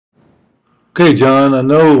Okay, John, I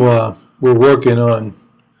know we're working on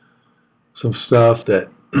some stuff that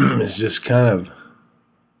is just kind of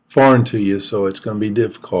foreign to you, so it's going to be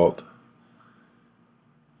difficult.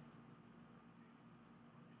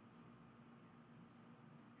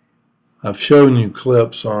 I've shown you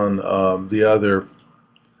clips on the other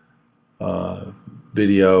uh,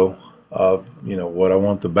 video of what I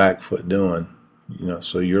want the back foot doing.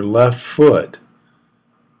 So your left foot,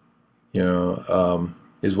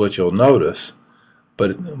 is what you'll notice,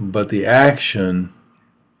 but the action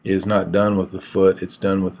is not done with the foot; it's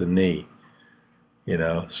done with the knee.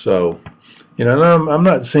 So and I'm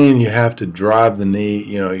not saying you have to drive the knee,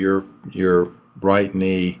 your right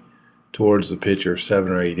knee towards the pitcher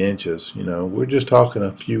 7 or 8 inches. We're just talking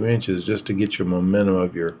a few inches just to get your momentum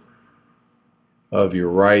of your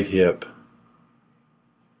right hip,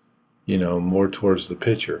 more towards the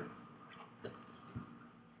pitcher.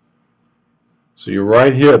 So your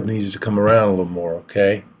right hip needs to come around a little more,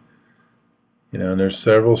 okay? And there's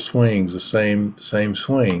several swings, the same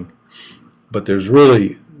swing, but there's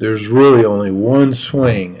really only one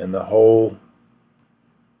swing in the whole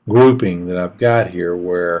grouping that I've got here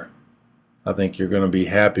where I think you're going to be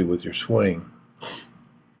happy with your swing.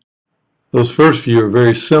 Those first few are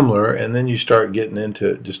very similar, and then you start getting into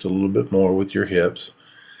it just a little bit more with your hips.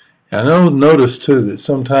 And notice too that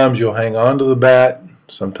sometimes you'll hang on to the bat,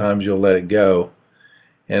 sometimes you'll let it go.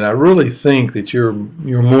 And I really think that you're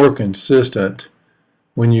more consistent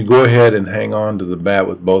when you go ahead and hang on to the bat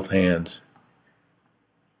with both hands.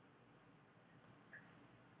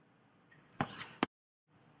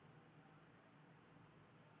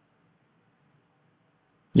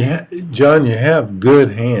 Yeah, John, you have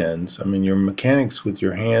good hands. I mean, your mechanics with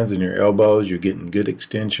your hands and your elbows, you're getting good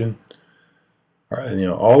extension.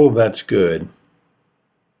 All of that's good.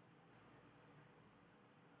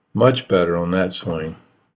 Much better on that swing.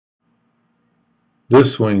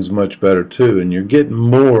 This swing's much better too, and you're getting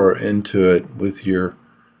more into it with your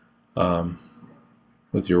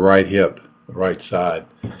right hip, right side.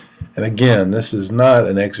 And again, this is not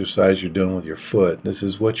an exercise you're doing with your foot. This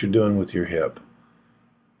is what you're doing with your hip.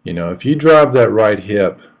 If you drive that right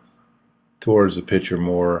hip towards the pitcher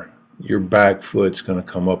more, your back foot's going to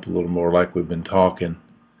come up a little more, like we've been talking.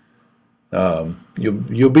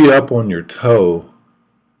 You'll be up on your toe,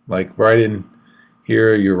 like right in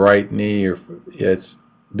here, your right knee.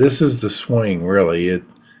 This is the swing, really. It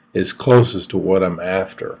is closest to what I'm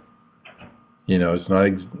after. It's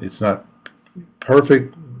not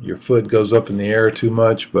perfect. Your foot goes up in the air too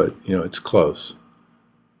much, but it's close.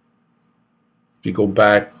 If you go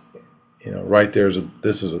back, right there's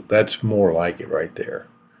that's more like it right there.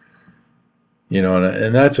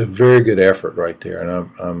 And that's a very good effort right there,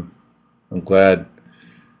 and I'm glad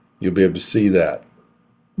you'll be able to see that.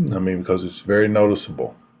 I mean, because it's very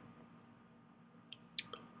noticeable.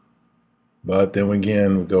 But then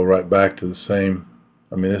again, we go right back to the same.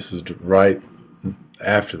 I mean, this is right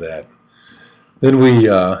after that. Then we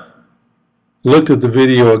looked at the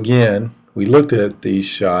video again. We looked at these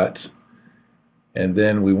shots, and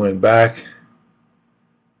then we went back,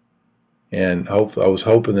 and I was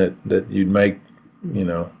hoping that you'd make,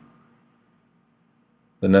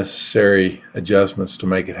 the necessary adjustments to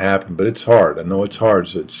make it happen. But it's hard. I know it's hard.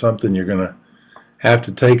 So it's something you're going to have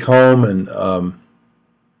to take home and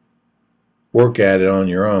work at it on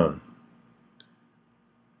your own.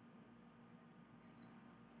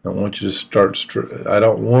 I don't want you to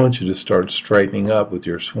start straightening up with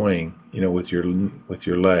your swing, with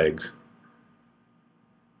your legs.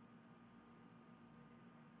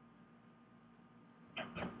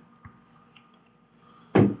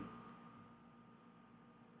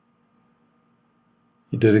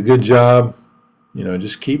 You did a good job.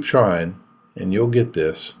 Just keep trying, and you'll get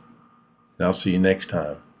this. And I'll see you next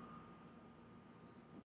time.